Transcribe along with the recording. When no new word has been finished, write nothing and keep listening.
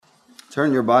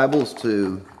Turn your Bibles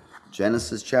to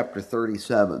Genesis chapter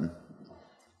 37.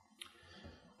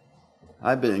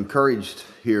 I've been encouraged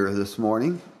here this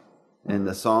morning in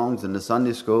the songs and the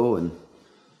Sunday school and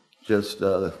just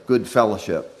good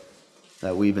fellowship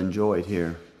that we've enjoyed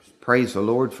here. Praise the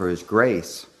Lord for His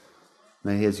grace.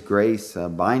 May His grace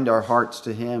bind our hearts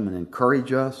to Him and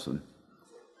encourage us. And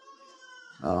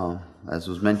as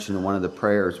was mentioned in one of the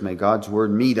prayers, may God's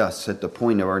Word meet us at the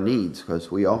point of our needs, because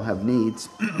we all have needs.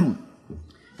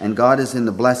 And God is in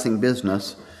the blessing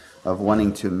business of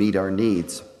wanting to meet our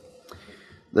needs.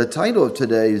 The title of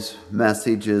today's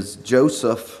message is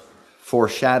Joseph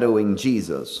Foreshadowing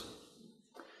Jesus.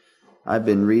 I've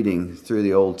been reading through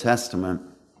the Old Testament,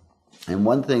 and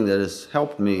one thing that has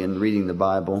helped me in reading the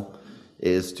Bible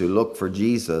is to look for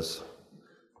Jesus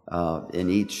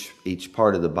in each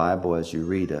part of the Bible as you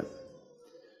read it.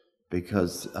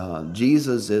 Because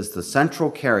Jesus is the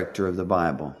central character of the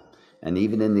Bible. And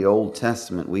even in the Old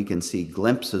Testament, we can see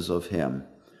glimpses of Him,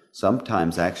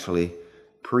 sometimes actually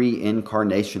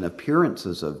pre-incarnation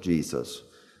appearances of Jesus.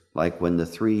 Like when the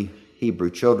 3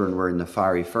 Hebrew children were in the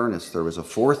fiery furnace, there was a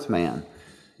 4th man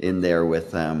in there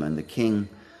with them, and the king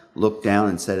looked down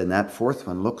and said, and that 4th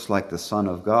one looks like the Son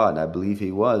of God. I believe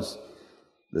he was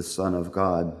the Son of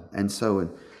God. And so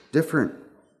in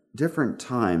different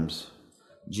times,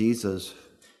 Jesus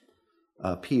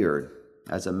appeared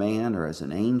as a man or as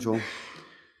an angel,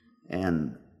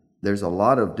 and there's a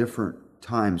lot of different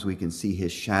times we can see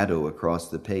His shadow across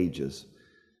the pages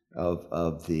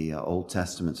of the Old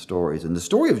Testament stories. And the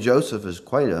story of Joseph is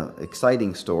quite an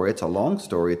exciting story. It's a long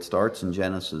story. It starts in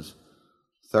Genesis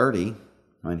 30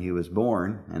 when he was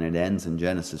born, and it ends in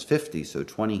Genesis 50, so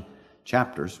 20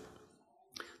 chapters.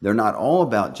 They're not all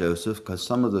about Joseph, because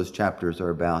some of those chapters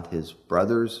are about his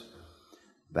brothers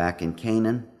back in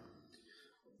Canaan.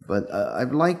 But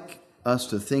I'd like us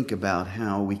to think about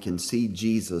how we can see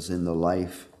Jesus in the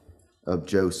life of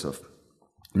Joseph.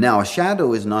 Now, a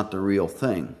shadow is not the real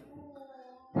thing.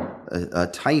 A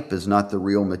type is not the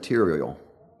real material.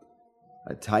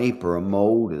 A type or a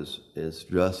mold is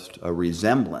just a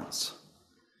resemblance.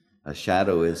 A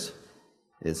shadow is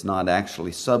not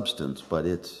actually substance, but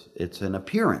it's an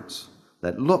appearance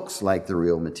that looks like the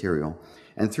real material.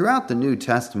 And throughout the New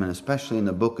Testament, especially in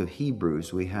the book of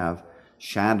Hebrews, we have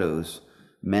shadows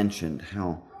mentioned.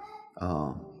 How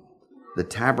the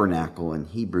tabernacle in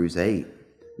Hebrews 8,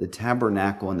 the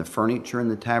tabernacle and the furniture in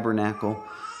the tabernacle,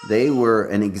 they were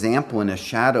an example and a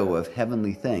shadow of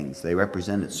heavenly things. They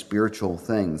represented spiritual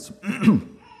things.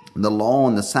 The law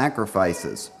and the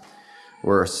sacrifices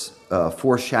were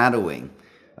foreshadowing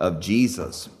of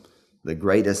Jesus, the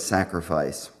greatest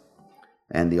sacrifice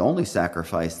and the only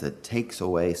sacrifice that takes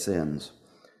away sins.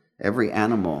 Every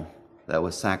animal that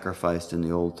was sacrificed in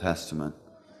the Old Testament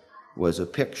was a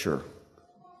picture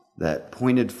that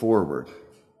pointed forward,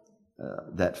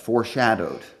 that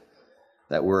foreshadowed,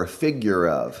 that were a figure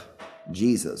of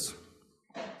Jesus.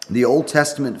 The Old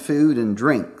Testament food and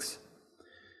drinks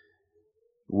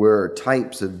were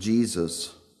types of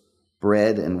Jesus,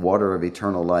 bread and water of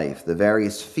eternal life. The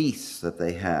various feasts that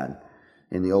they had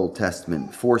in the Old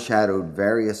Testament foreshadowed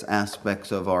various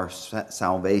aspects of our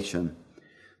salvation.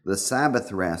 The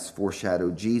Sabbath rest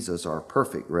foreshadowed Jesus, our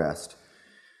perfect rest.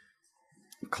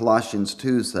 Colossians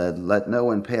 2 said, let no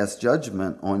one pass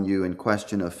judgment on you in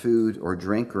question of food or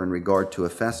drink or in regard to a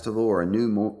festival or a new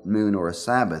moon or a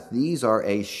Sabbath. These are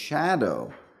a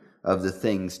shadow of the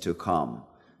things to come,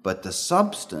 but the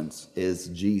substance is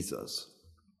Jesus.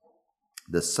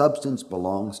 The substance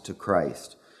belongs to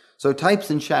Christ. So types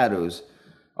and shadows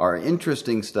are an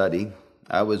interesting study.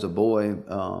 I was a boy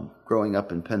growing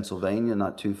up in Pennsylvania,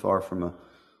 not too far from a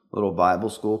little Bible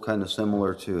school, kind of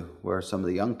similar to where some of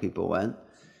the young people went.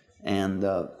 And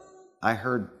I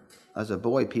heard, as a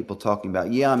boy, people talking about,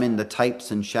 I'm in the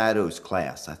types and shadows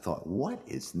class. I thought, what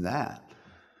is that?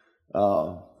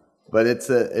 But it's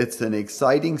an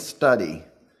exciting study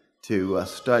to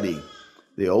study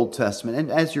the Old Testament.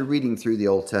 And as you're reading through the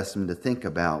Old Testament, to think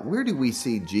about, where do we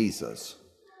see Jesus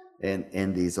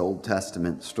in these Old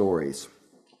Testament stories?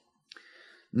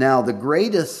 Now, the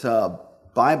greatest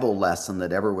Bible lesson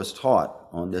that ever was taught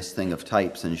on this thing of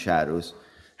types and shadows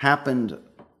happened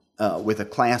with a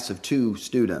class of 2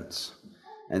 students.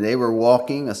 And they were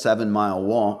walking a 7-mile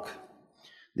walk.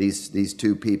 These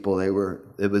 2 people,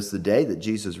 it was the day that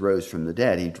Jesus rose from the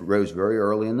dead. He rose very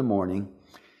early in the morning.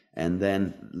 And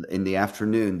then in the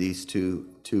afternoon, these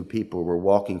two people were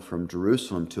walking from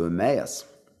Jerusalem to Emmaus.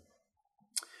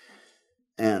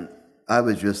 And I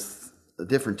was just,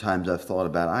 different times I've thought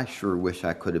about, I sure wish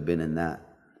I could have been in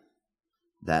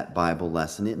that Bible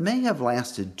lesson. It may have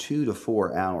lasted 2 to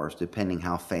 4 hours, depending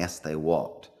how fast they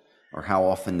walked. or how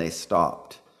often they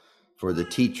stopped for the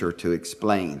teacher to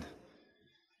explain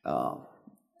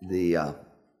the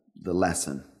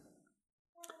lesson.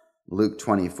 Luke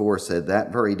 24 said,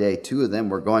 that very day, 2 of them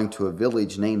were going to a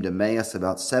village named Emmaus,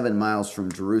 about 7 miles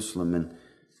from Jerusalem. And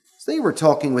as they were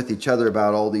talking with each other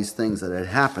about all these things that had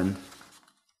happened,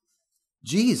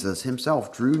 Jesus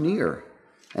himself drew near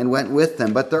and went with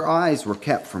them, but their eyes were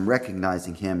kept from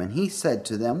recognizing him. And he said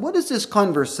to them, what is this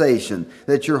conversation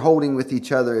that you're holding with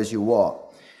each other as you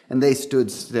walk? And they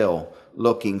stood still,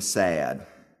 looking sad.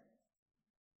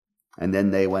 And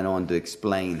then they went on to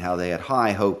explain how they had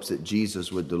high hopes that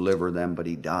Jesus would deliver them, but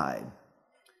he died.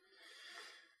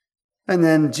 And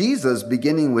then Jesus,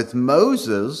 beginning with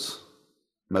Moses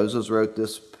wrote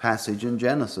this passage in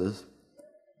Genesis.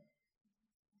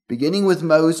 Beginning with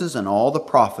Moses and all the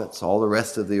prophets, all the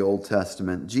rest of the Old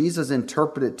Testament, Jesus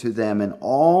interpreted to them in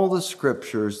all the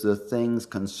scriptures the things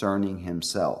concerning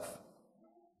himself.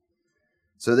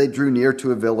 So they drew near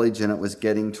to a village, and it was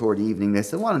getting toward evening. They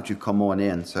said, why don't you come on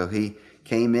in? So he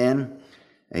came in,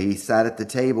 and he sat at the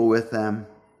table with them.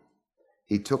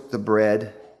 He took the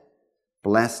bread,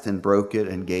 blessed and broke it,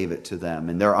 and gave it to them.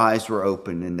 And their eyes were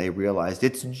opened, and they realized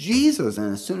it's Jesus.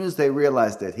 And as soon as they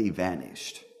realized it, he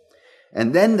vanished.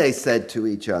 And then they said to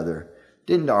each other,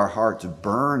 didn't our hearts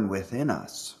burn within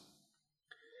us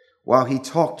while he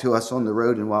talked to us on the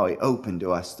road and while he opened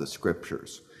to us the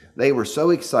scriptures? They were so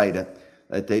excited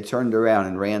that they turned around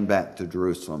and ran back to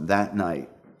Jerusalem that night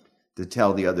to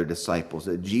tell the other disciples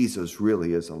that Jesus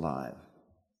really is alive.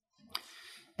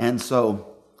 And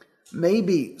so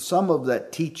maybe some of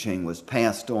that teaching was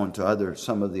passed on to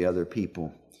some of the other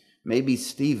people. Maybe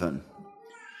Stephen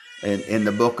in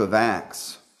the book of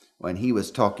Acts, when he was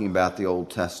talking about the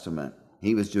Old Testament,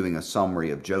 he was doing a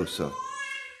summary of Joseph.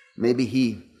 Maybe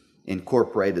he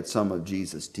incorporated some of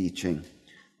Jesus' teaching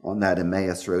on that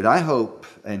Emmaus road. I hope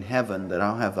in heaven that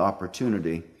I'll have the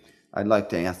opportunity. I'd like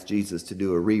to ask Jesus to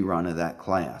do a rerun of that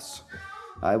class.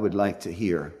 I would like to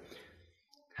hear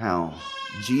how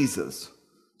Jesus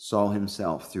saw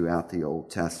himself throughout the Old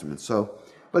Testament.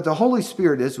 But the Holy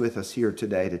Spirit is with us here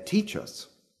today to teach us.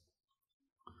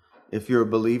 If you're a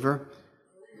believer,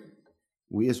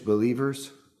 we as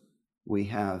believers, we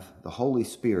have the Holy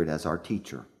Spirit as our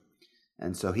teacher.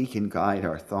 And so he can guide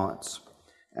our thoughts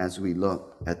as we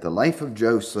look at the life of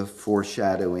Joseph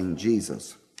foreshadowing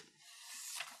Jesus.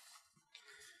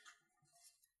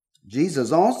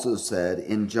 Jesus also said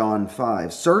in John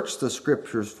 5, search the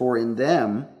scriptures, for in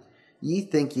them ye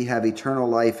think ye have eternal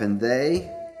life, and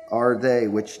they are they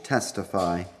which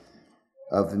testify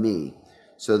of me.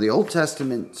 So the Old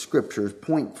Testament scriptures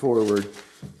point forward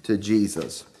to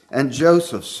Jesus. And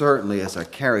Joseph certainly is a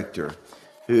character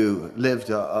who lived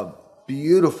a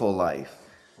beautiful life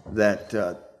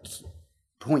that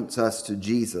points us to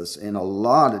Jesus in a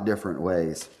lot of different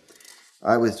ways.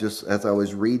 As I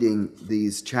was reading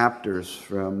these chapters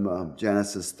from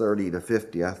Genesis 30 to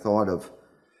 50, I thought of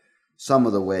some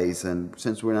of the ways, and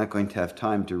since we're not going to have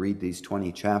time to read these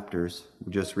 20 chapters,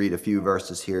 we'll just read a few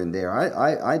verses here and there.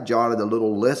 I jotted a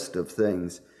little list of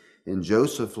things in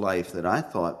Joseph's life that I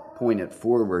thought pointed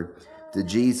forward to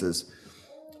Jesus.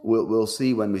 We'll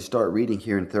see when we start reading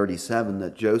here in 37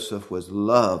 that Joseph was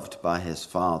loved by his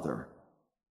father.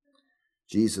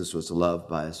 Jesus was loved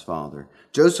by his father.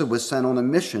 Joseph was sent on a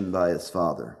mission by his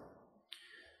father.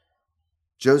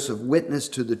 Joseph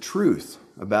witnessed to the truth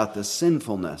about the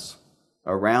sinfulness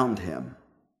around him,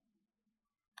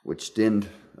 which didn't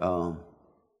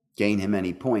gain him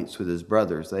any points with his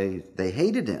brothers. They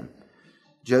hated him.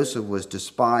 Joseph was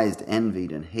despised,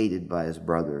 envied, and hated by his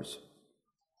brothers.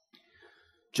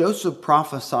 Joseph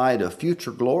prophesied of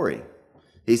future glory.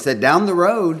 He said, down the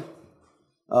road,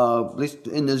 at least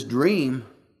in this dream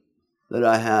that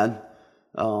I had,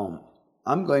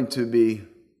 I'm going to be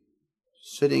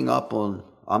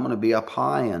I'm going to be up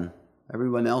high, and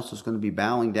everyone else is going to be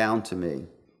bowing down to me.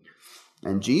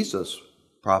 And Jesus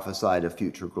prophesied of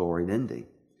future glory, didn't he?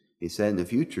 He said, in the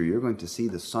future, you're going to see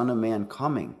the Son of Man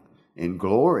coming in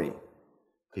glory.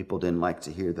 People didn't like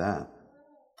to hear that.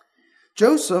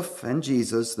 Joseph and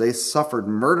Jesus, they suffered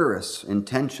murderous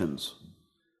intentions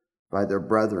by their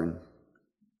brethren.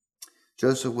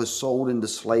 Joseph was sold into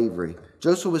slavery.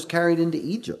 Joseph was carried into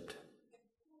Egypt.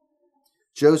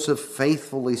 Joseph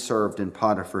faithfully served in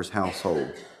Potiphar's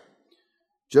household.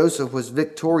 Joseph was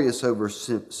victorious over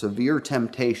severe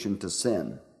temptation to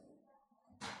sin.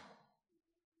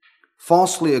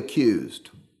 Falsely accused,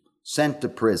 sent to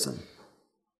prison.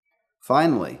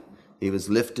 Finally, he was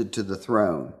lifted to the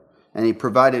throne, and he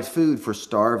provided food for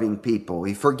starving people.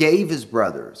 He forgave his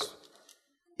brothers.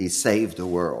 He saved the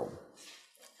world.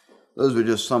 Those were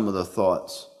just some of the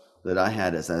thoughts that I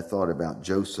had as I thought about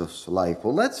Joseph's life.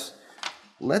 Well,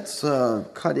 let's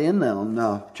cut in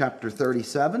on chapter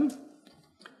 37.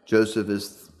 Joseph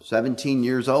is 17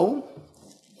 years old,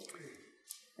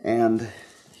 and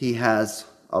he has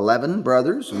 11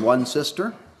 brothers and 1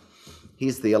 sister.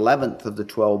 He's the 11th of the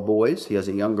 12 boys. He has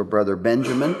a younger brother,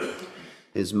 Benjamin.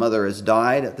 His mother has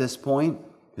died at this point.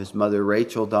 His mother,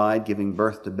 Rachel, died giving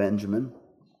birth to Benjamin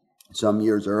some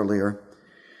years earlier.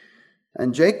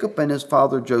 And Jacob and his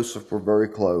father Joseph were very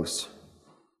close.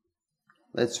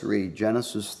 Let's read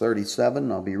Genesis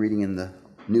 37. I'll be reading in the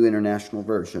New International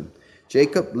Version.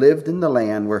 Jacob lived in the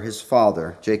land where his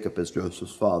father, Jacob is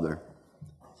Joseph's father,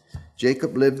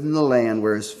 Jacob lived in the land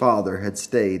where his father had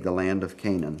stayed, the land of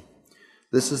Canaan.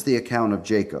 This is the account of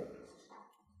Jacob.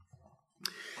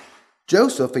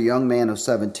 Joseph, a young man of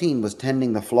 17, was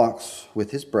tending the flocks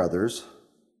with his brothers,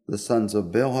 the sons of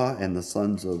Bilhah and the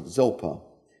sons of Zilpah,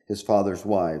 his father's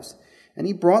wives, and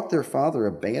he brought their father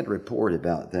a bad report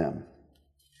about them.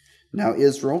 Now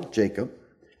Israel, Jacob,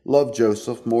 loved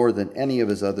Joseph more than any of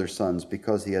his other sons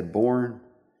because he had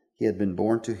been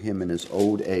born to him in his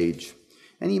old age.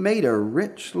 And he made a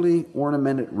richly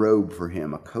ornamented robe for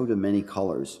him, a coat of many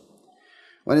colors.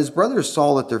 When his brothers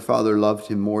saw that their father loved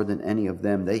him more than any of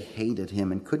them, they hated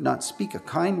him and could not speak a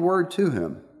kind word to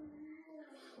him.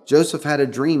 Joseph had a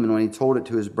dream, and when he told it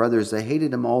to his brothers, they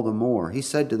hated him all the more. He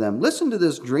said to them, "Listen to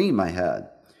this dream I had.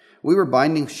 We were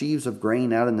binding sheaves of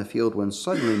grain out in the field when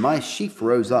suddenly my sheaf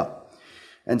rose up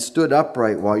and stood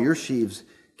upright while your sheaves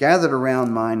gathered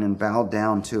around mine and bowed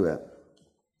down to it."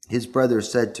 His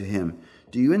brothers said to him,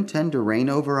 "Do you intend to reign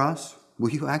over us? Will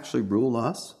you actually rule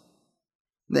us?"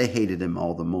 They hated him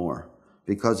all the more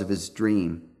because of his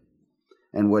dream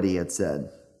and what he had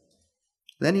said.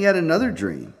 Then he had another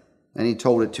dream, and he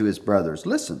told it to his brothers.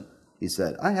 "Listen," he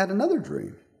said, "I had another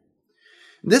dream.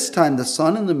 This time the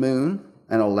sun and the moon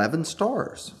and 11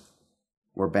 stars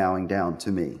were bowing down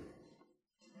to me."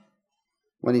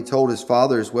 When he told his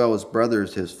father as well as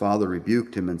brothers, his father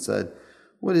rebuked him and said,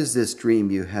 "What is this dream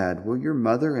you had? Will your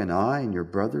mother and I and your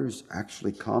brothers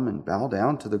actually come and bow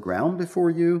down to the ground before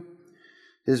you?"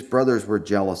 His brothers were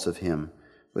jealous of him,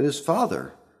 but his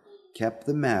father kept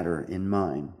the matter in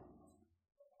mind.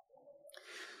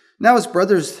 Now his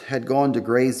brothers had gone to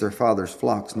graze their father's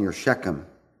flocks near Shechem.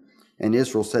 And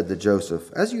Israel said to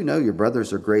Joseph, "As you know, your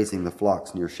brothers are grazing the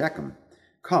flocks near Shechem.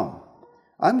 Come,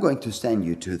 I'm going to send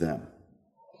you to them."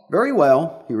 "Very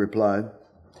well," he replied.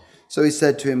 So he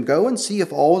said to him, "Go and see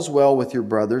if all is well with your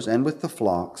brothers and with the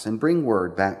flocks, and bring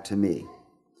word back to me."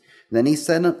 Then he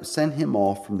sent him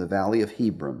off from the valley of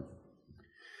Hebron.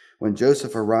 When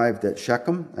Joseph arrived at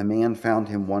Shechem, a man found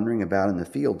him wandering about in the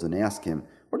fields and asked him,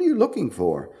 "What are you looking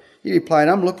for?" He replied,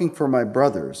 "I'm looking for my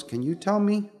brothers. Can you tell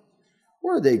me,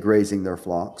 where are they grazing their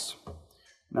flocks?"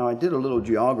 Now, I did a little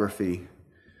geography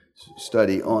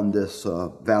study on this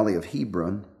valley of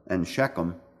Hebron and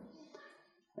Shechem,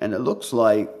 and it looks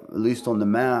like, at least on the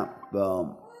map,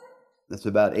 it's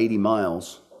about 80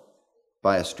 miles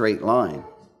by a straight line.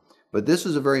 But this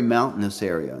is a very mountainous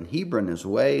area, and Hebron is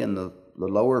way in the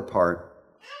lower part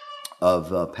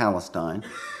of Palestine,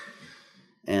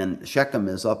 and Shechem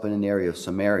is up in an area of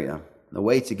Samaria. The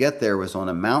way to get there was on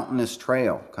a mountainous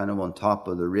trail, kind of on top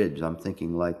of the ridge. I'm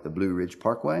thinking like the Blue Ridge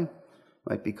Parkway,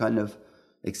 might be kind of,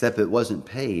 except it wasn't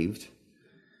paved.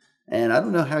 And I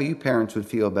don't know how you parents would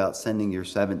feel about sending your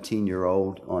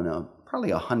 17-year-old on a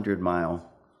probably 100-mile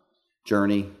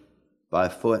journey by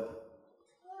foot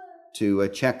to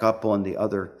check up on the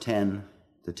other 10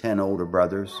 older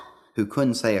brothers who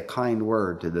couldn't say a kind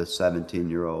word to this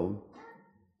 17-year-old.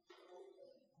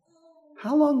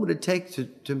 How long would it take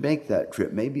to make that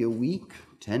trip? Maybe a week,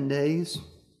 10 days?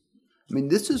 I mean,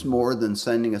 this is more than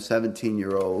sending a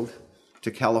 17-year-old to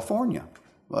California.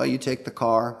 Well, you take the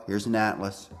car, here's an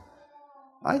atlas.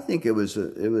 I think it was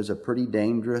a pretty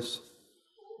dangerous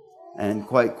and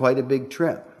quite a big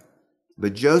trip.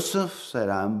 But Joseph said,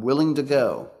 "I'm willing to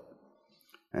go."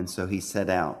 And so he set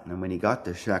out. And when he got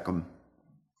to Shechem,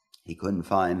 he couldn't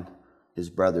find his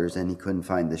brothers and he couldn't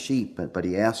find the sheep. But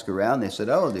he asked around. They said,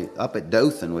 up at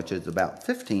Dothan, which is about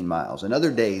 15 miles,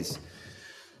 another day's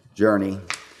journey.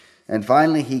 And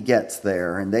finally he gets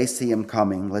there and they see him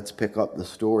coming. Let's pick up the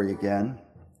story again.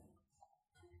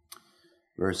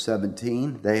 Verse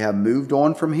 17, "They have moved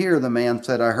on from here," the man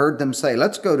said. "I heard them say,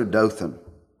 'Let's go to Dothan.'"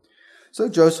 So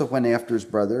Joseph went after his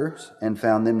brothers and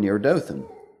found them near Dothan.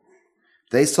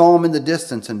 They saw him in the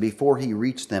distance, and before he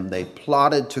reached them, they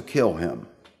plotted to kill him.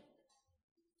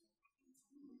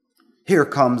 "Here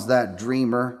comes that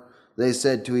dreamer," they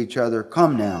said to each other.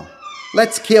 "Come now,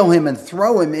 let's kill him and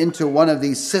throw him into one of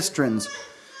these cisterns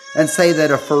and say that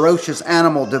a ferocious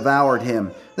animal devoured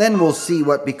him. Then we'll see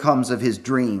what becomes of his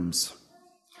dreams.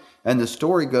 And the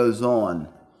story goes on.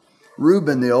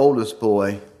 Reuben, the oldest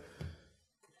boy,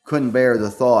 couldn't bear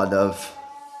the thought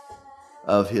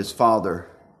of his father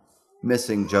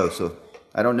missing Joseph.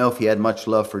 I don't know if he had much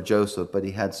love for Joseph, but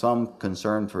he had some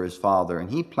concern for his father, and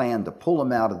he planned to pull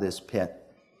him out of this pit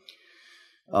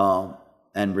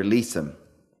and release him.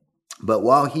 But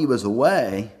while he was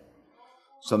away,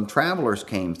 some travelers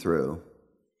came through,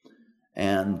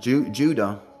 and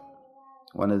Judah,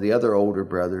 one of the other older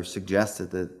brothers,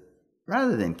 suggested that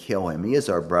rather than kill him, he is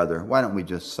our brother, why don't we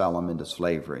just sell him into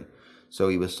slavery? So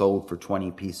he was sold for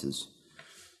 20 pieces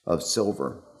of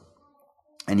silver.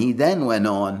 And he then went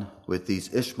on with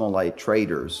these Ishmaelite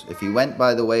traders. If he went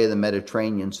by the way of the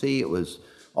Mediterranean Sea, it was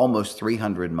almost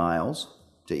 300 miles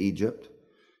to Egypt.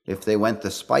 If they went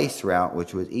the spice route,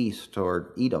 which was east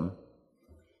toward Edom,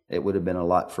 it would have been a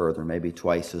lot further, maybe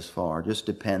twice as far. Just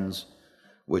depends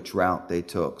which route they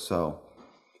took. So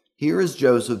here is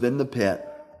Joseph in the pit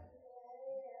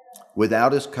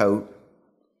without his coat.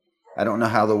 I don't know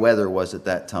how the weather was at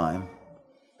that time.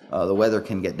 The weather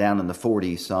can get down in the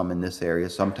 40s some in this area,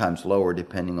 sometimes lower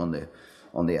depending on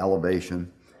the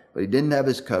elevation. But he didn't have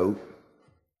his coat.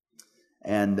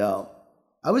 And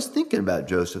I was thinking about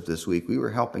Joseph this week. We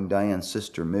were helping Diane's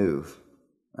sister move.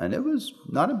 And it was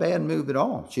not a bad move at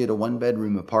all. She had a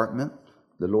one-bedroom apartment.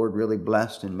 The Lord really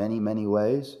blessed in many, many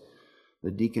ways.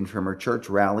 The deacon from her church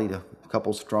rallied a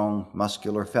couple strong,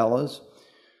 muscular fellows.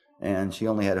 And she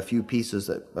only had a few pieces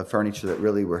of furniture that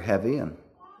really were heavy, and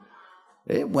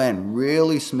it went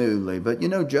really smoothly. But you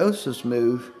know, Joseph's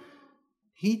move,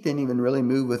 he didn't even really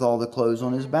move with all the clothes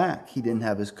on his back. He didn't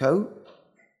have his coat.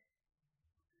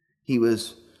 He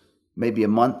was maybe a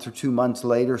month or 2 months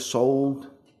later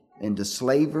sold into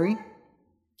slavery.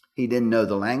 He didn't know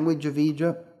the language of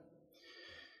Egypt.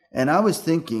 And I was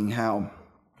thinking how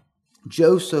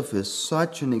Joseph is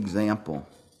such an example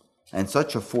and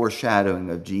such a foreshadowing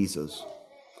of Jesus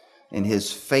in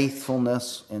his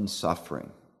faithfulness in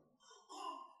suffering.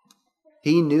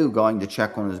 He knew going to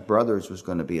check on his brothers was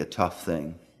going to be a tough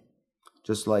thing.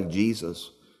 Just like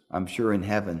Jesus, I'm sure in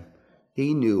heaven,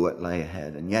 he knew what lay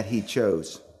ahead, and yet he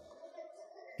chose.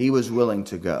 He was willing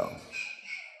to go.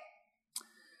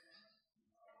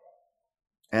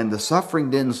 And the suffering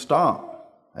didn't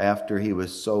stop after he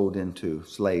was sold into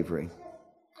slavery.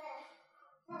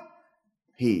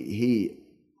 He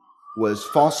was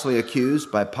falsely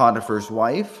accused by Potiphar's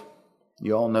wife.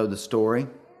 You all know the story.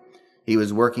 He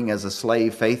was working as a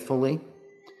slave faithfully,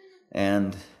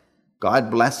 and God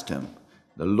blessed him.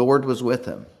 The Lord was with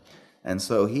him. And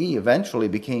so he eventually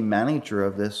became manager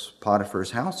of this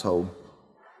Potiphar's household.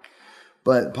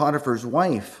 But Potiphar's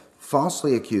wife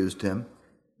falsely accused him,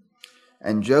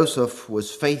 and Joseph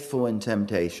was faithful in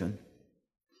temptation,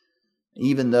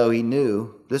 even though he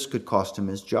knew this could cost him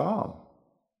his job.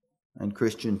 And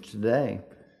Christians today,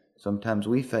 sometimes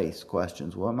we face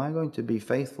questions. Well, am I going to be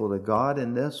faithful to God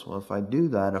in this? Well, if I do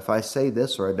that, if I say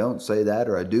this or I don't say that,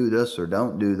 or I do this or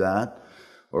don't do that,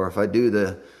 or if I do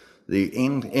the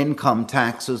income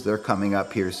taxes, they're coming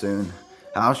up here soon.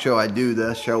 How shall I do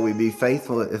this? Shall we be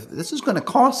faithful? If this is going to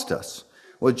cost us.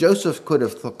 Well, Joseph could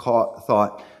have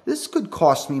thought, this could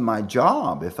cost me my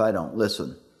job if I don't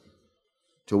listen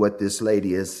to what this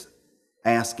lady is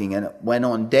asking. And it went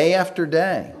on day after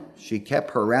day. She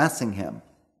kept harassing him.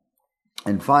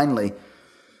 And finally,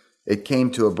 it came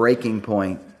to a breaking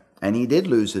point, and he did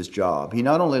lose his job. He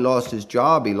not only lost his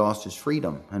job, he lost his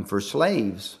freedom. And for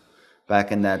slaves,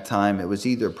 back in that time, it was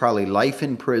either probably life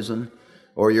in prison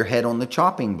or your head on the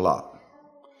chopping block.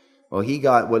 Well, he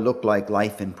got what looked like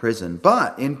life in prison.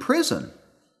 But in prison,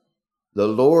 the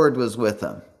Lord was with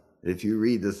him. If you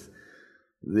read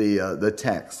the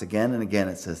text again and again,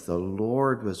 it says the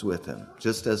Lord was with him,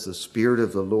 just as the Spirit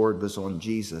of the Lord was on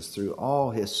Jesus through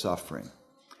all his suffering,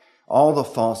 all the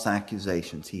false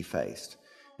accusations he faced.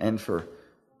 And for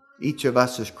each of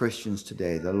us as Christians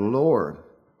today, the Lord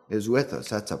is with us.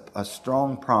 That's a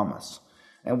strong promise.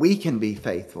 And we can be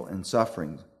faithful in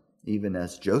suffering, even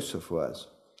as Joseph was,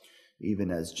 even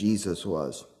as Jesus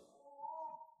was.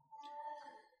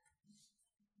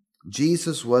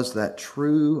 Jesus was that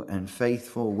true and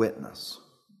faithful witness.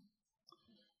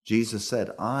 Jesus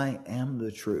said, I am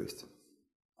the truth.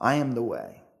 I am the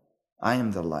way. I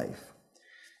am the life.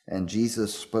 And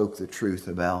Jesus spoke the truth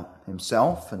about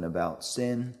himself and about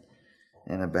sin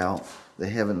and about the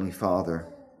Heavenly Father.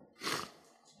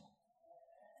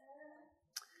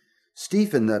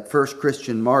 Stephen, that first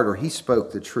Christian martyr, he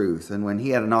spoke the truth. And when he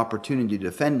had an opportunity to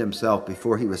defend himself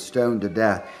before he was stoned to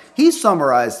death, he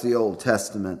summarized the Old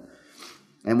Testament.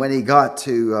 And when he got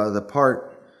to the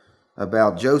part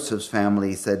about Joseph's family,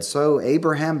 he said, "So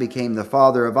Abraham became the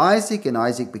father of Isaac, and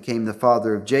Isaac became the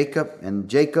father of Jacob, and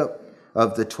Jacob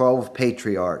of the 12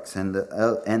 patriarchs. And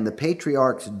the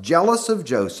patriarchs, jealous of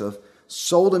Joseph,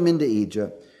 sold him into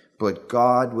Egypt, but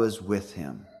God was with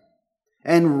him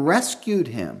and rescued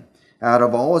him out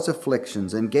of all his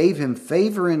afflictions, and gave him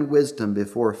favor and wisdom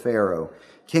before Pharaoh,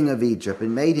 king of Egypt,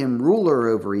 and made him ruler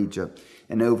over Egypt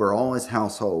and over all his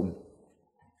household."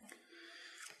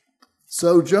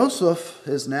 So Joseph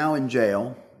is now in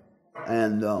jail,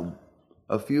 and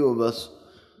a few of us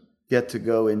get to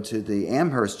go into the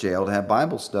Amherst jail to have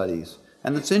Bible studies.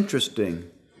 And it's interesting,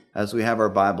 as we have our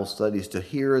Bible studies, to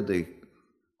hear the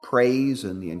praise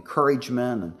and the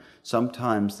encouragement, and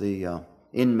sometimes the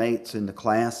inmates in the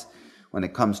class, when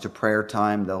it comes to prayer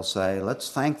time, they'll say,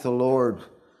 "Let's thank the Lord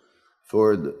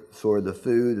for the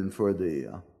food, and for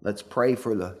let's pray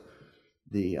for the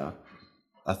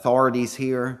authorities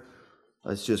here.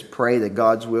 Let's just pray that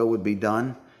God's will would be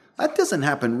done." That doesn't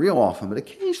happen real often, but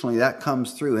occasionally that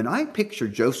comes through. And I picture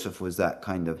Joseph was that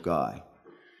kind of guy.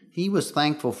 He was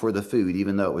thankful for the food,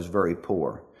 even though it was very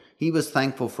poor. He was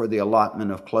thankful for the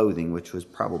allotment of clothing, which was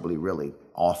probably really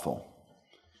awful.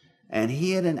 And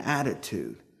he had an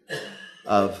attitude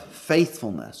of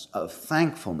faithfulness, of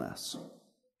thankfulness.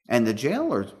 And the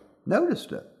jailers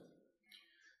noticed it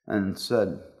and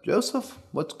said, "Joseph,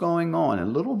 what's going on?"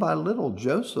 And little by little,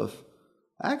 Joseph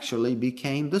actually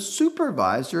became the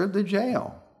supervisor of the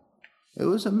jail. It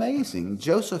was amazing.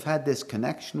 Joseph had this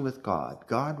connection with God.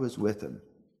 God was with him.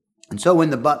 And so when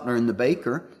the butler and the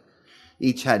baker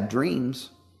each had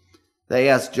dreams, they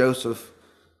asked Joseph,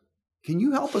 "Can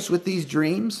you help us with these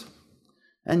dreams?"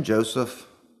 And Joseph,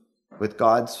 with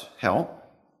God's help,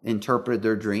 interpreted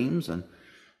their dreams,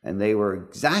 and they were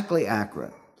exactly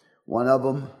accurate. One of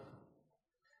them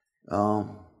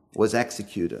was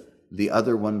executed. The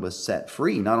other one was set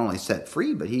free. Not only set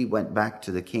free, but he went back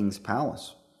to the king's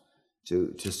palace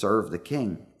to serve the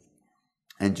king.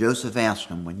 And Joseph asked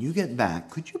him, "When you get back,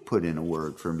 could you put in a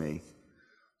word for me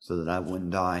so that I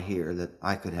wouldn't die here, that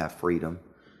I could have freedom?"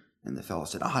 And the fellow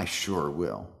said, "I sure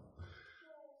will."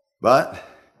 But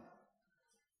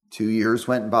 2 years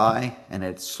went by, and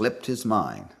it slipped his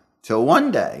mind, till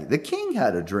one day the king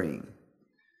had a dream.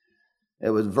 It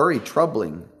was a very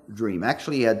troubling dream.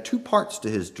 Actually, he had two parts to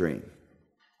his dream.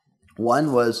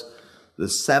 One was the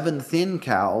 7 fat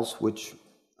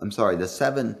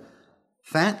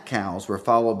cows were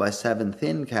followed by 7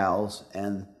 thin cows,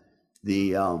 and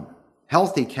the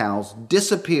healthy cows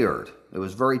disappeared. It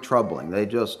was very troubling. They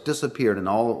just disappeared, and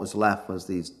all that was left was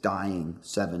these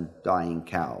 7 dying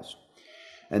cows.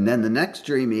 And then the next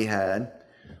dream he had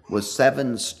was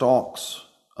 7 stalks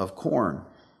of corn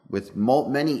with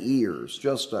many ears,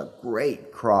 just a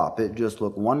great crop. It just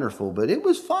looked wonderful, but it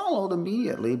was followed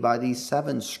immediately by these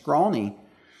 7 scrawny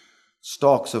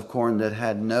stalks of corn that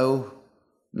had no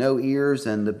ears,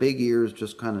 and the big ears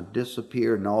just kind of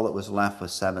disappeared, and all that was left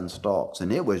was 7 stalks.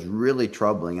 And it was really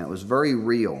troubling, and it was very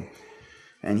real.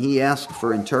 And he asked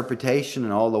for interpretation,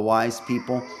 and all the wise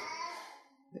people,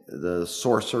 the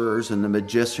sorcerers and the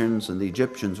magicians, and the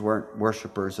Egyptians weren't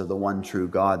worshipers of the one true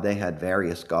God. They had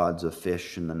various gods of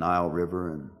fish in the Nile River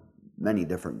and many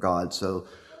different gods. So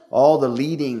all the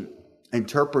leading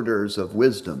interpreters of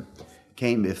wisdom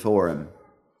came before him,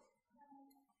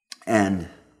 and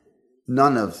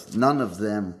none of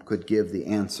them could give the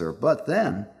answer. But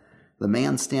then the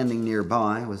man standing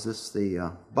nearby was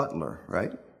the butler,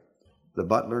 right? The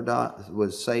butler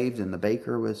was saved, and the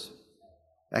baker was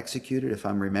executed, if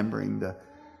I'm remembering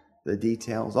the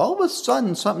details. All of a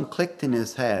sudden, something clicked in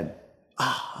his head.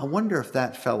 I wonder if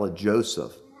that fellow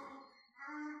Joseph,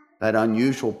 that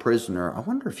unusual prisoner, I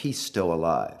wonder if he's still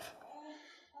alive.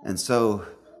 And so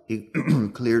he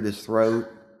cleared his throat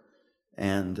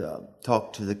and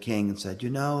talked to the king and said,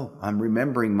 "I'm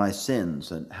remembering my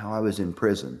sins and how I was in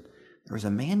prison. There was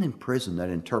a man in prison that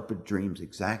interpreted dreams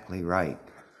exactly right.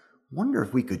 Wonder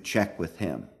if we could check with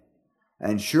him."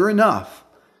 And sure enough,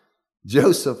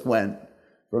 Joseph went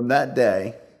from that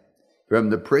day from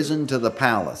the prison to the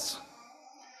palace.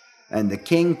 And the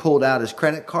king pulled out his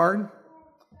credit card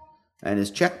and his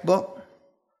checkbook,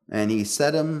 and he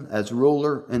set him as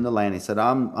ruler in the land. He said,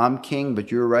 I'm king,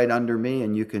 but you're right under me,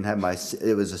 and you can have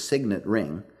it was a signet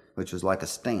ring, which was like a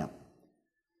stamp.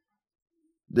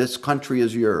 "This country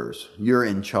is yours. You're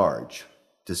in charge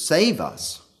to save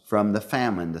us from the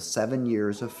famine, the 7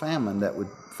 years of famine that would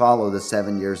follow the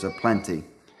 7 years of plenty."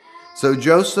 So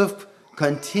Joseph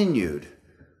continued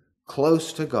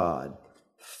close to God,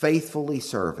 faithfully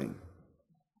serving.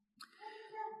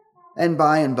 And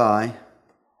by,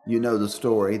 you know the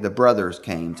story, the brothers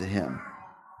came to him.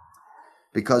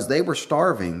 because they were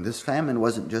starving. This famine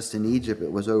wasn't just in Egypt,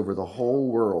 it was over the whole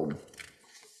world.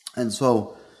 And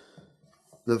so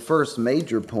the first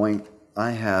major point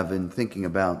I have in thinking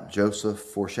about Joseph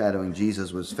foreshadowing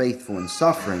Jesus was faithful in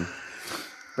suffering.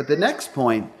 But the next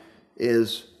point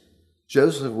is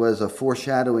Joseph was a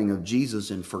foreshadowing of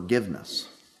Jesus in forgiveness.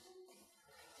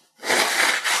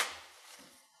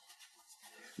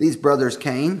 These brothers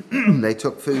came, they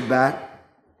took food back,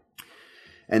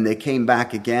 and they came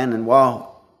back again. And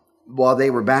while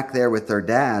they were back there with their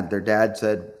dad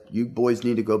said, "You boys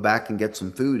need to go back and get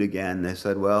some food again." They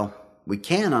said, "Well, we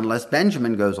can unless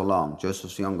Benjamin goes along,"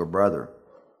 Joseph's younger brother.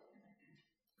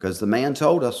 Because the man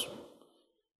told us,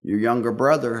 your younger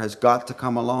brother has got to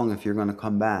come along if you're going to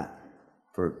come back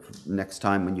for next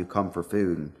time when you come for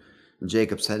food. And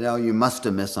Jacob said, "Oh, you must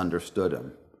have misunderstood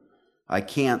him. I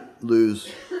can't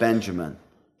lose Benjamin.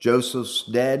 Joseph's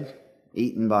dead,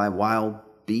 eaten by wild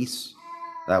beasts."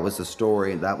 That was the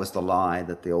story. That was the lie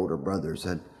that the older brothers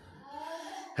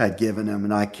had given him.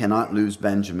 And I cannot lose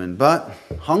Benjamin. But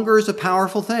hunger is a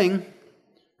powerful thing.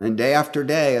 And day after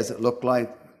day, as it looked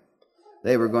like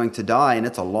they were going to die, and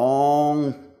it's a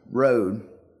long road,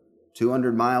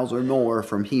 200 miles or more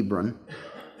from Hebron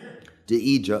to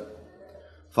Egypt,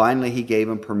 finally he gave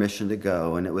him permission to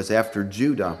go. And it was after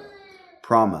Judah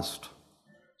promised,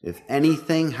 "If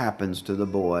anything happens to the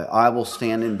boy, I will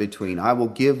stand in between. I will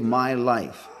give my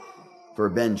life for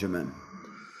Benjamin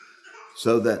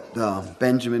so that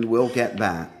Benjamin will get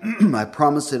back. I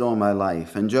promise it on my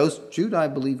life." And Judah, I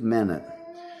believe, meant it.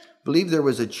 I believe there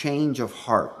was a change of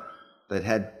heart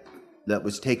that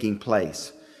was taking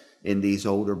place in these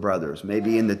older brothers.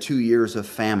 Maybe in the 2 years of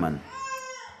famine,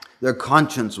 their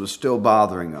conscience was still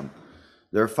bothering them.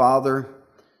 Their father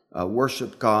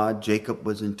worshiped God. Jacob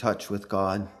was in touch with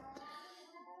God.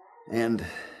 And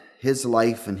his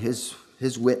life and his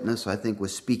witness, I think,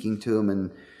 was speaking to him.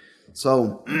 And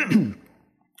so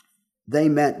they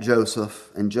met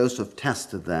Joseph, and Joseph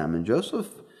tested them. And Joseph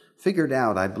figured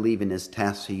out, I believe in his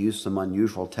tests, he used some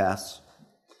unusual tests,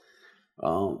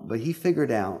 but he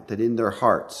figured out that in their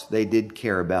hearts they did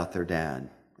care about their dad,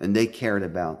 and they cared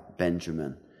about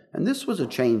Benjamin. And this was a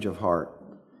change of heart.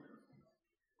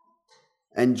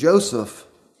 And Joseph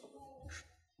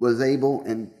was able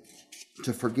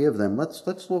to forgive them.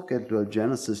 Let's look at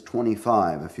Genesis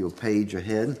 25, if you'll page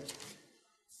ahead.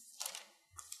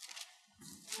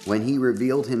 When he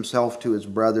revealed himself to his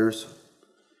brothers,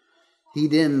 he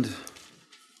didn't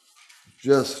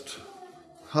just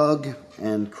hug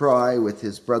and cry with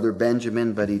his brother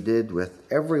Benjamin, but he did with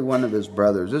every one of his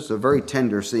brothers. This is a very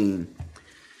tender scene.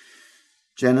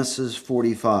 Genesis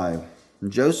 45.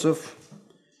 Joseph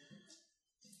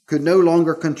could no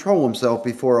longer control himself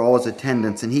before all his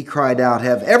attendants, and he cried out,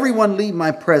 "Have everyone leave my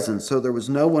presence." So there was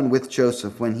no one with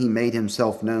Joseph when he made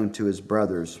himself known to his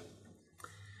brothers.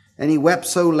 And he wept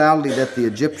so loudly that the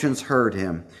Egyptians heard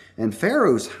him, and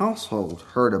Pharaoh's household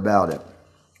heard about it.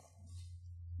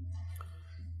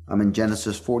 I'm in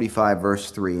Genesis 45,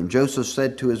 verse 3. And Joseph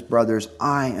said to his brothers,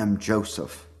 "I am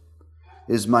Joseph.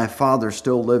 Is my father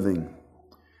still living?"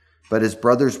 But his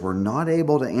brothers were not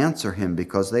able to answer him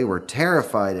because they were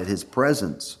terrified at his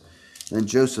presence. Then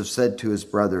Joseph said to his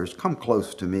brothers, "Come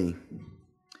close to me."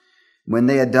 When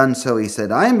they had done so, he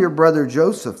said, "I am your brother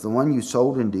Joseph, the one you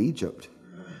sold into Egypt.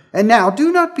 And now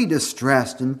do not be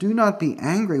distressed and do not be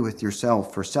angry with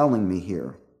yourself for selling me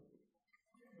here,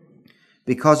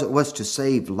 because it was to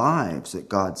save lives that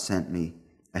God sent me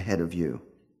ahead of you.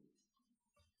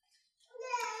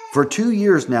 For 2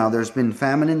 years now there's been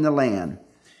famine in the land,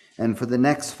 and for the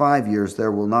next 5 years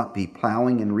there will not be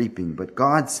plowing and reaping. But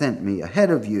God sent me ahead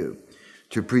of you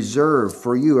to preserve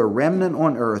for you a remnant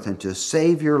on earth and to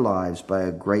save your lives by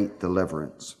a great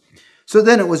deliverance. So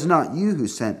then it was not you who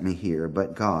sent me here,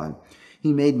 but God.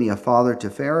 He made me a father to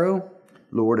Pharaoh,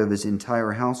 lord of his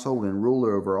entire household and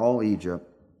ruler over all Egypt.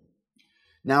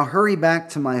 Now hurry back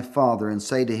to my father and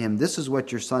say to him, 'This is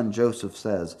what your son Joseph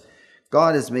says.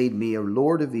 God has made me a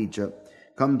lord of Egypt.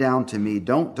 Come down to me.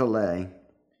 Don't delay.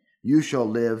 You shall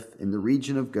live in the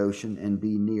region of Goshen and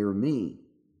be near me.'"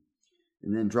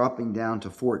 And then dropping down to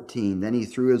 14, then he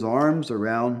threw his arms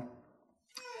around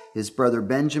his brother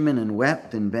Benjamin and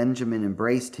wept, and Benjamin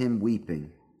embraced him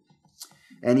weeping.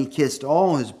 And he kissed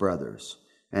all his brothers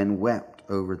and wept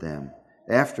over them.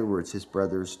 Afterwards his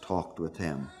brothers talked with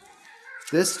him.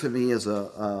 This to me is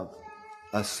a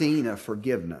scene of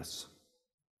forgiveness,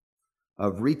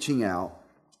 of reaching out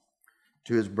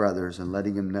to his brothers and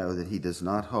letting him know that he does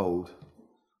not hold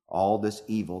all this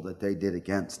evil that they did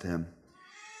against him.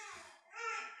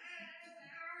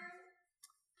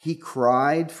 He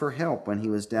cried for help when he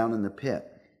was down in the pit.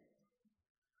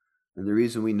 And the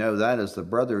reason we know that is the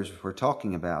brothers were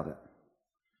talking about it.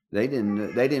 They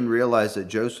didn't realize that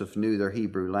Joseph knew their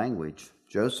Hebrew language.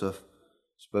 Joseph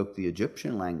spoke the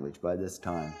Egyptian language by this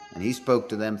time, and he spoke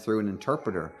to them through an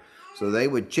interpreter. So they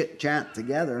would chit-chat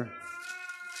together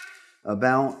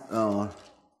about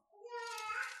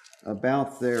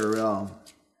their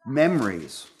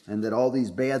memories, and that all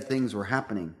these bad things were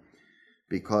happening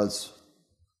because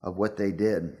of what they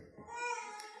did.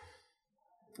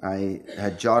 I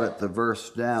had jotted the verse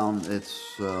down.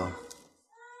 It's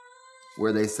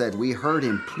where they said, "We heard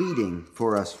him pleading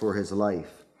for us for his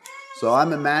life." So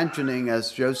I'm imagining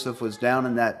as Joseph was down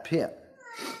in that pit,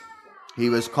 he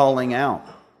was calling out,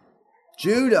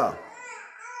 "Judah,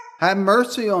 have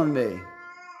mercy on me.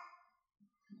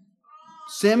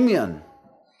 Simeon,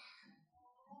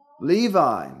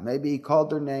 Levi," maybe he called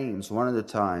their names one at a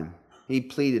time. He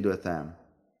pleaded with them,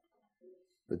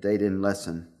 but they didn't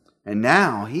listen. And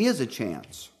now he has a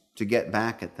chance to get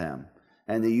back at them.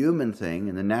 And the human thing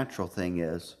and the natural thing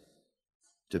is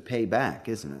to pay back,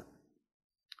 isn't it?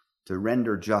 To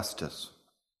render justice.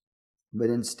 But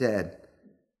instead,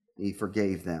 he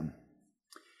forgave them.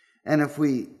 And if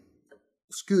we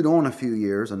scoot on a few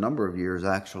years, a number of years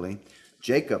actually,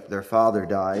 Jacob, their father,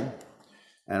 died.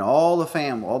 And all the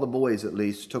family, all the boys at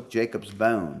least, took Jacob's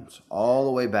bones all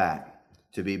the way back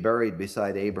to be buried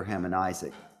beside Abraham and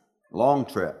Isaac. Long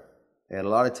trip. They had a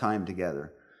lot of time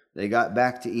together. They got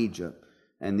back to Egypt,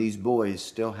 and these boys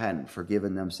still hadn't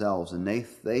forgiven themselves. And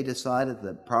they decided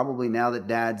that probably now that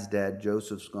Dad's dead,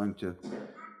 Joseph's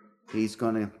he's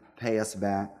going to pay us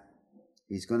back.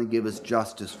 He's going to give us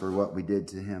justice for what we did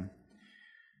to him.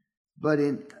 But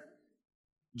in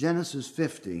Genesis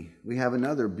 50, we have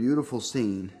another beautiful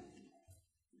scene.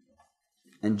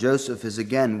 And Joseph is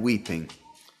again weeping.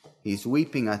 He's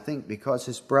weeping, I think, because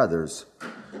his brothers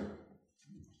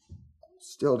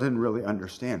still didn't really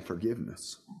understand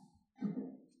forgiveness.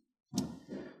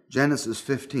 Genesis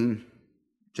 50,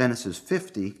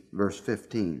 verse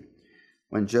 15.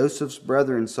 When Joseph's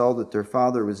brethren saw that their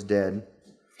father was dead,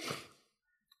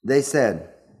 they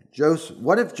said,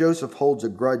 "What if Joseph holds a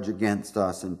grudge against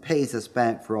us and pays us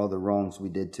back for all the wrongs we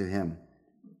did to him?"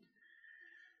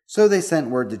 So they sent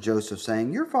word to Joseph,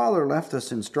 saying, "Your father left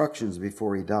us instructions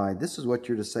before he died. This is what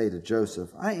you're to say to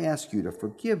Joseph. I ask you to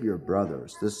forgive your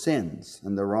brothers the sins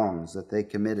and the wrongs that they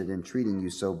committed in treating you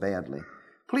so badly.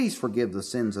 Please forgive the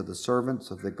sins of the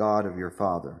servants of the God of your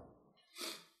father."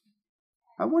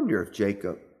 I wonder if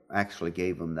Jacob actually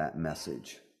gave him that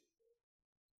message.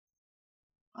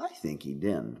 I think he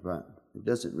didn't, but it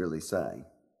doesn't really say.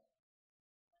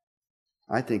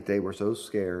 I think they were so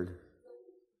scared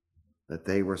that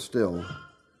they were still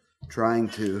trying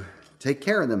to take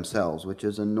care of themselves, which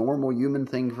is a normal human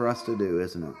thing for us to do,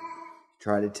 isn't it?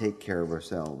 Try to take care of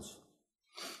ourselves.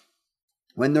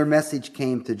 When their message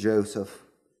came to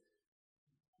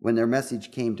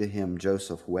him,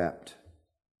 Joseph wept.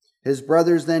 His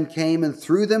brothers then came and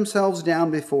threw themselves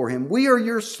down before him. "We are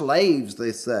your slaves,"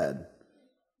 they said.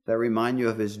 That remind you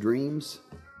of his dreams?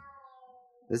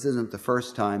 This isn't the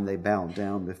first time they bowed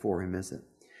down before him, is it?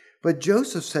 But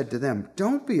Joseph said to them,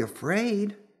 "Don't be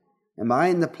afraid. Am I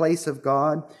in the place of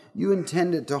God? You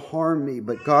intended to harm me,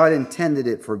 but God intended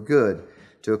it for good,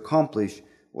 to accomplish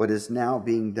what is now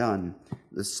being done,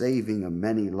 the saving of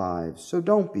many lives. So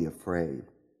don't be afraid.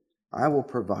 I will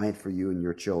provide for you and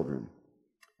your children."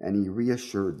 And he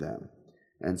reassured them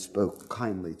and spoke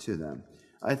kindly to them.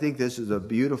 I think this is a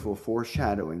beautiful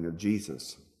foreshadowing of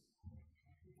Jesus,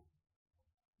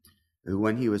 who,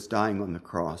 when he was dying on the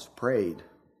cross, prayed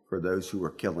for those who were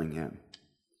killing him.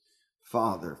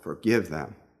 "Father, forgive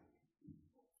them,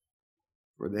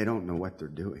 for they don't know what they're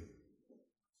doing."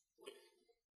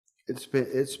 It's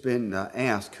been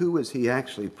asked, who was he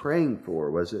actually praying for?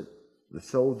 Was it the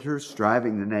soldiers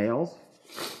driving the nails?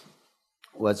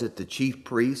 Was it the chief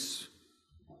priests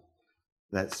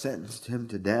that sentenced him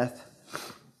to death?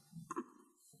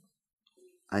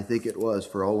 I think it was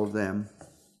for all of them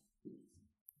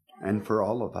and for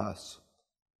all of us.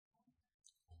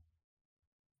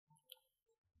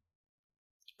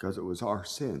 Because it was our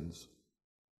sins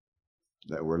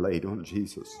that were laid on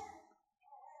Jesus.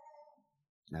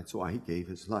 That's why he gave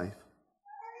his life.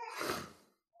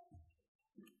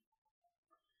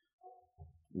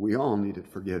 We all needed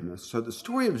forgiveness. So the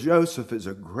story of Joseph is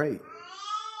a great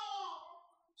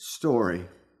story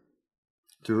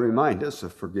to remind us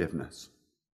of forgiveness.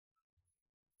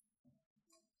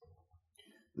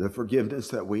 The forgiveness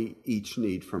that we each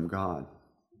need from God.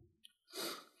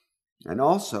 And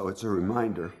also it's a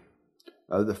reminder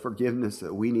of the forgiveness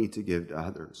that we need to give to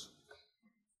others.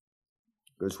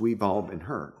 Because we've all been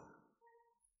hurt.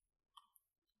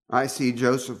 I see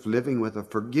Joseph living with a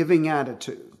forgiving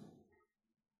attitude.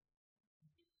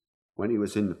 When he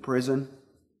was in the prison,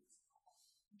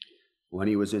 when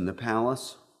he was in the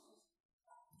palace,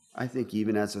 I think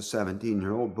even as a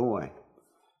 17-year-old boy,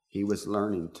 he was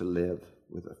learning to live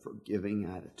with a forgiving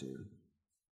attitude.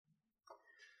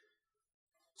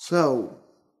 So,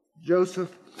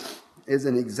 Joseph is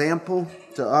an example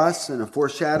to us and a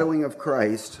foreshadowing of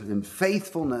Christ in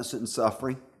faithfulness in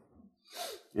suffering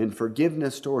and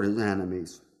forgiveness toward his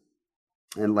enemies.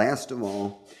 And last of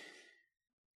all,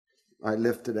 I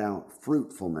lifted out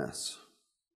fruitfulness.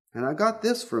 And I got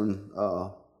this from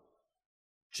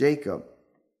Jacob,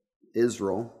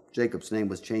 Israel. Jacob's name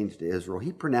was changed to Israel.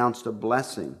 He pronounced a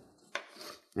blessing.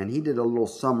 And he did a little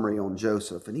summary on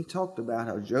Joseph. And he talked about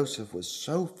how Joseph was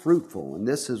so fruitful. And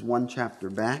this is one chapter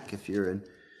back. If you're in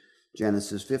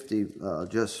Genesis 50,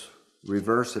 just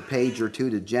reverse a page or two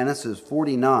to Genesis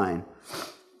 49.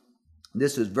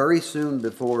 This is very soon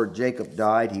before Jacob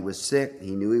died. He was sick.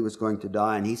 He knew he was going to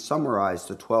die. And he summarized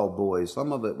the 12 boys.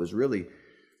 Some of it was really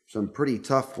some pretty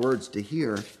tough words to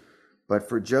hear. But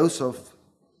for Joseph,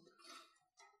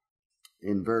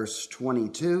 in verse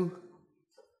 22,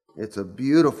 it's a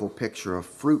beautiful picture of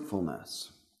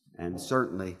fruitfulness. And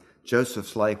certainly,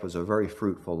 Joseph's life was a very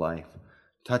fruitful life,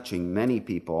 touching many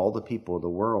people, all the people of the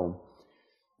world,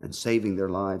 and saving their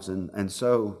lives. And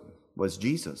so was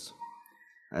Jesus,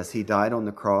 as he died on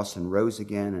the cross and rose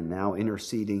again and now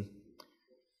interceding.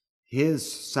 His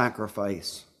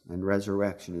sacrifice and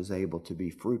resurrection is able to be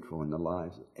fruitful in the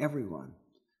lives of everyone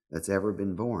that's ever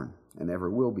been born and ever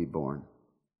will be born.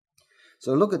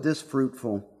 So look at this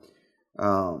fruitful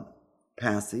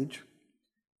passage,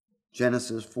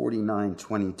 Genesis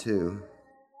 49:22.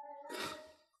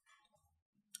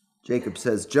 Jacob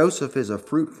says, Joseph is a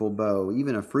fruitful bow,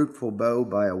 even a fruitful bow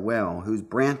by a well, whose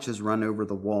branches run over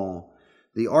the wall.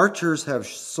 The archers have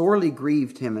sorely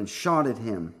grieved him and shot at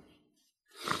him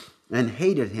and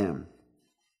hated him.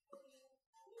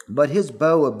 But his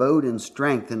bow abode in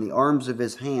strength, and the arms of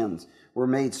his hands were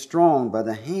made strong by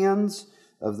the hands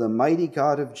of the mighty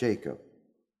God of Jacob.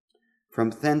 From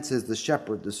thence is the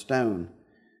shepherd, the stone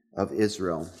of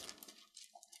Israel.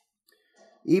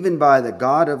 Even by the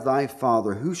God of thy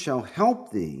father, who shall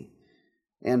help thee,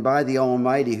 and by the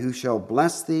Almighty, who shall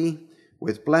bless thee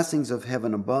with blessings of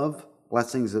heaven above,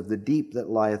 blessings of the deep that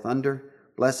lieth under,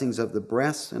 blessings of the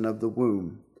breast and of the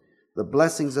womb. The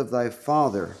blessings of thy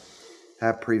father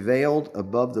have prevailed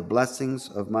above the blessings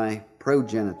of my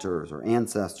progenitors or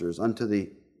ancestors unto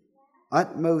the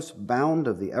utmost bound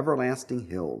of the everlasting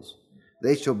hills.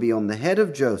 They shall be on the head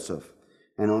of Joseph,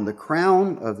 and on the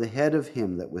crown of the head of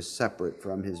him that was separate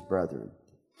from his brethren.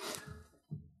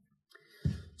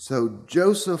 So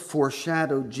Joseph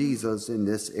foreshadowed Jesus in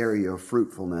this area of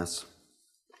fruitfulness.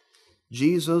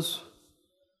 Jesus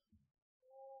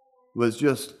was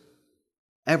just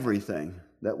everything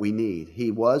that we need.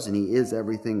 He was and he is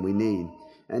everything we need.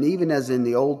 And even as in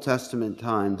the Old Testament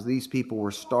times, these people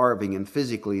were starving, and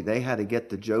physically they had to get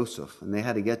to Joseph, and they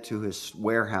had to get to his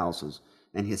warehouses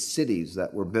and his cities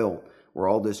that were built where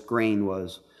all this grain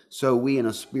was. So we, in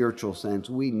a spiritual sense,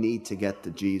 we need to get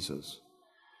to Jesus.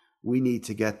 We need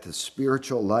to get to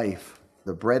spiritual life,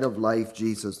 the bread of life,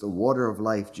 Jesus, the water of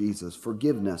life, Jesus,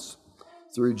 forgiveness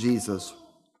through Jesus.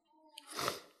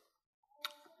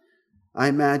 I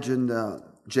imagined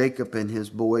Jacob and his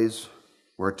boys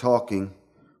were talking.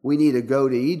 We need to go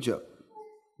to Egypt.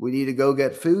 We need to go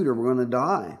get food or we're going to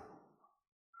die.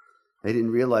 They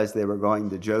didn't realize they were going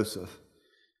to Joseph.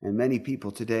 And many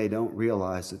people today don't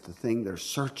realize that the thing they're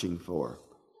searching for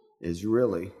is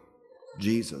really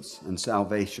Jesus and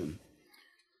salvation.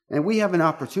 And we have an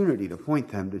opportunity to point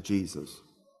them to Jesus.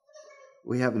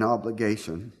 We have an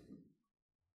obligation.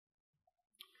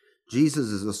 Jesus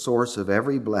is the source of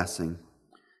every blessing.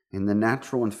 In the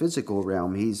natural and physical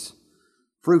realm, he's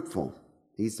fruitful.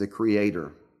 He's the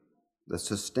creator, the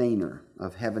sustainer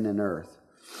of heaven and earth.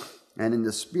 And in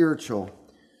the spiritual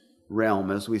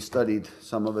realm, as we studied,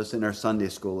 some of us in our Sunday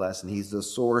school lesson, he's the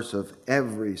source of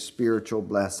every spiritual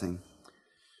blessing,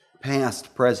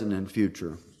 past, present, and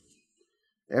future.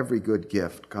 Every good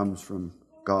gift comes from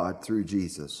God through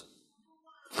Jesus.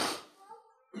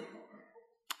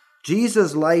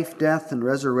 Jesus' life, death, and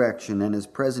resurrection and his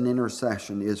present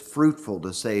intercession is fruitful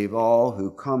to save all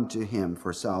who come to him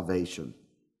for salvation.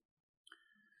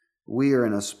 We are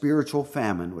in a spiritual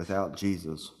famine without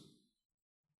Jesus.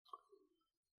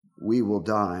 We will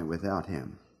die without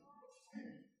him.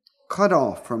 Cut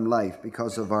off from life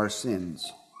because of our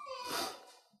sins.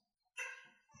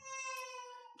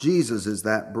 Jesus is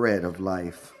that bread of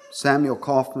life. Samuel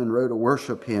Kaufman wrote a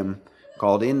worship hymn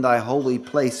called In Thy Holy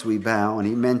Place We Bow, and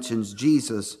he mentions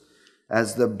Jesus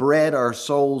as the bread our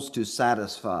souls to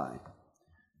satisfy.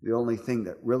 The only thing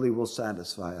that really will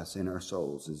satisfy us in our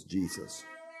souls is Jesus.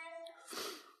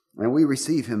 And we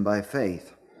receive him by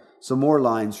faith. Some more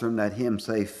lines from that hymn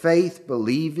say, faith,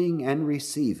 believing and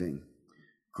receiving,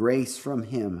 grace from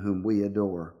him whom we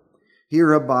adore.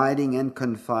 Here abiding and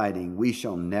confiding, we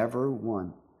shall never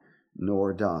want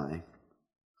nor die.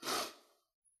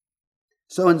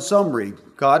 So in summary,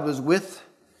 God was with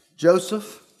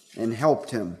Joseph and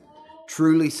helped him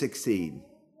truly succeed.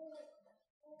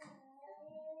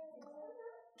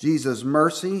 Jesus'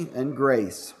 mercy and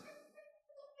grace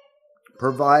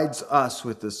provides us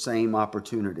with the same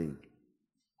opportunity.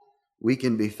 We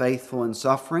can be faithful in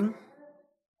suffering,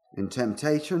 in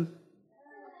temptation.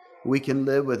 We can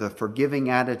live with a forgiving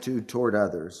attitude toward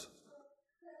others.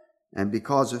 And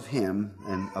because of him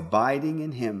and abiding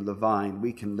in him, the vine,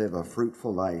 we can live a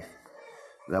fruitful life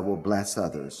that will bless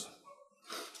others.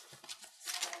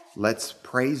 Let's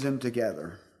praise him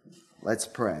together. Let's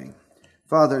pray.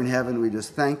 Father in heaven, we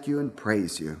just thank you and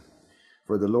praise you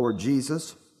for the Lord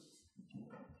Jesus.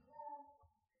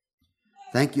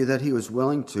 Thank you that he was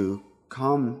willing to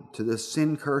come to this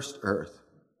sin-cursed earth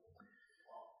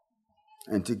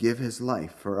and to give his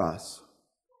life for us.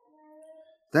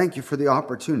 Thank you for the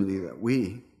opportunity that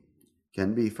we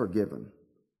can be forgiven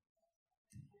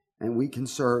and we can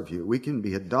serve you. We can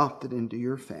be adopted into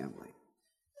your family.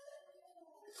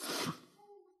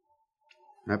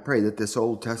 I pray that this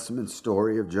Old Testament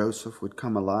story of Joseph would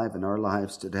come alive in our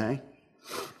lives today,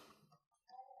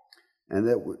 and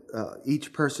that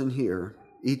each person here,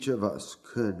 each of us,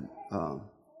 could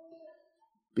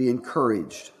be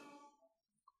encouraged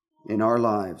in our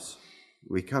lives.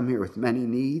 We come here with many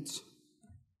needs.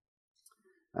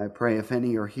 I pray if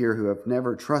any are here who have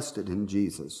never trusted in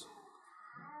Jesus,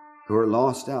 who are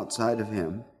lost outside of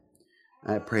him,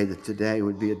 I pray that today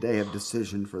would be a day of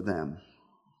decision for them,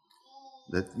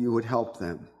 that you would help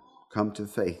them come to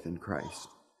faith in Christ,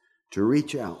 to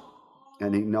reach out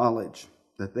and acknowledge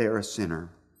that they are a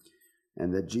sinner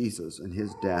and that Jesus and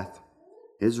his death,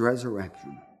 his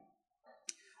resurrection,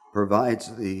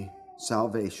 provides the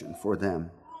salvation for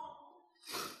them.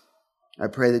 I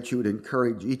pray that you would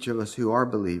encourage each of us who are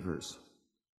believers,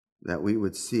 that we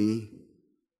would see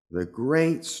the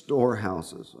great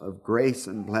storehouses of grace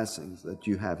and blessings that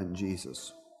you have in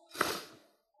Jesus.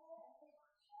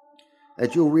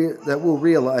 That we'll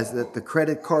realize that the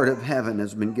credit card of heaven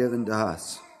has been given to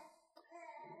us.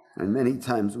 And many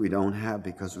times we don't have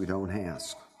because we don't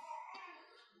ask.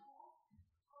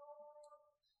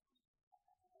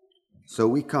 So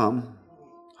we come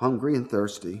hungry and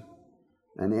thirsty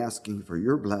and asking for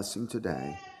your blessing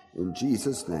today. In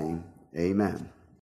Jesus' name, amen.